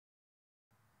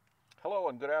Hello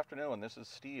and good afternoon. This is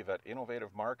Steve at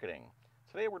Innovative Marketing.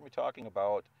 Today we're going to be talking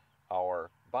about our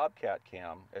Bobcat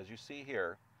Cam, as you see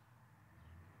here,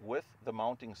 with the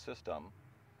mounting system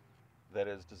that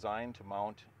is designed to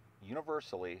mount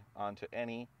universally onto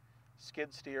any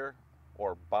skid steer,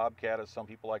 or Bobcat as some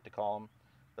people like to call them,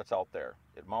 that's out there.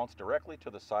 It mounts directly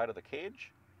to the side of the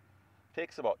cage.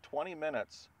 Takes about 20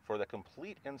 minutes for the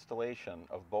complete installation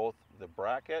of both the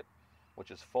bracket, which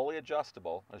is fully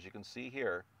adjustable, as you can see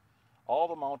here. All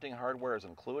the mounting hardware is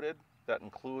included. That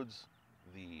includes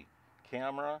the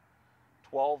camera,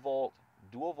 12 volt,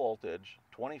 dual voltage,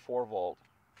 24 volt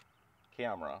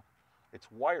camera. It's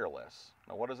wireless.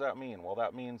 Now what does that mean? Well,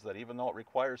 that means that even though it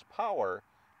requires power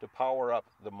to power up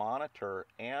the monitor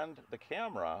and the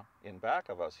camera in back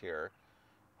of us here,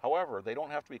 however, they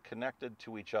don't have to be connected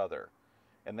to each other.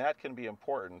 And that can be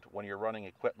important when you're running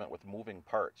equipment with moving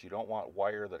parts. You don't want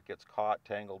wire that gets caught,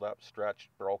 tangled up, stretched,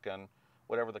 broken,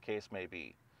 whatever the case may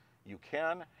be. You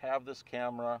can have this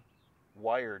camera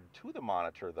wired to the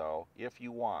monitor though, if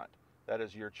you want. That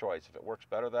is your choice. If it works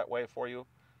better that way for you,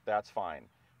 that's fine.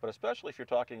 But especially if you're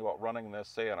talking about running this,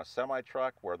 say, on a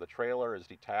semi-truck where the trailer is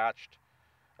detached,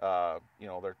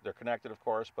 they're connected, of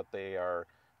course, but they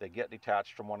get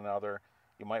detached from one another.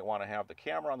 You might want to have the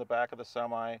camera on the back of the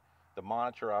semi, the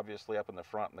monitor obviously up in the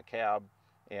front in the cab,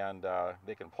 and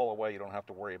they can pull away. You don't have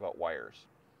to worry about wires.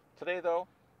 Today though,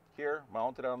 here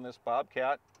mounted on this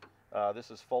Bobcat, this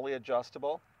is fully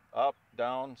adjustable, up,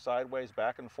 down, sideways,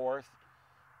 back and forth,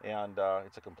 and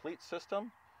it's a complete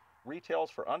system.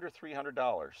 Retails for under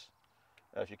 $300.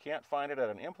 If you can't find it at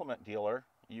an implement dealer,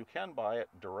 you can buy it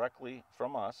directly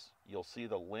from us. You'll see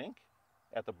the link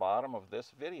at the bottom of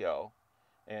this video,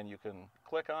 and you can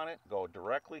click on it, go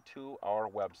directly to our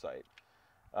website.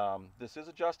 This is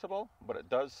adjustable, but it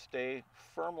does stay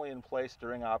firmly in place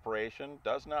during operation,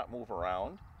 does not move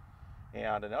around.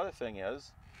 And another thing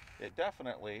is, it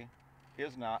definitely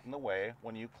is not in the way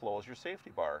when you close your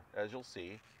safety bar, as you'll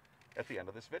see at the end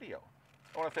of this video.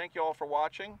 I want to thank you all for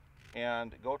watching,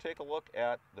 and go take a look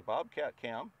at the Bobcat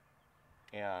Cam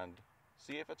and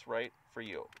see if it's right for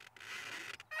you.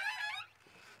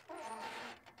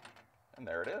 And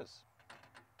there it is.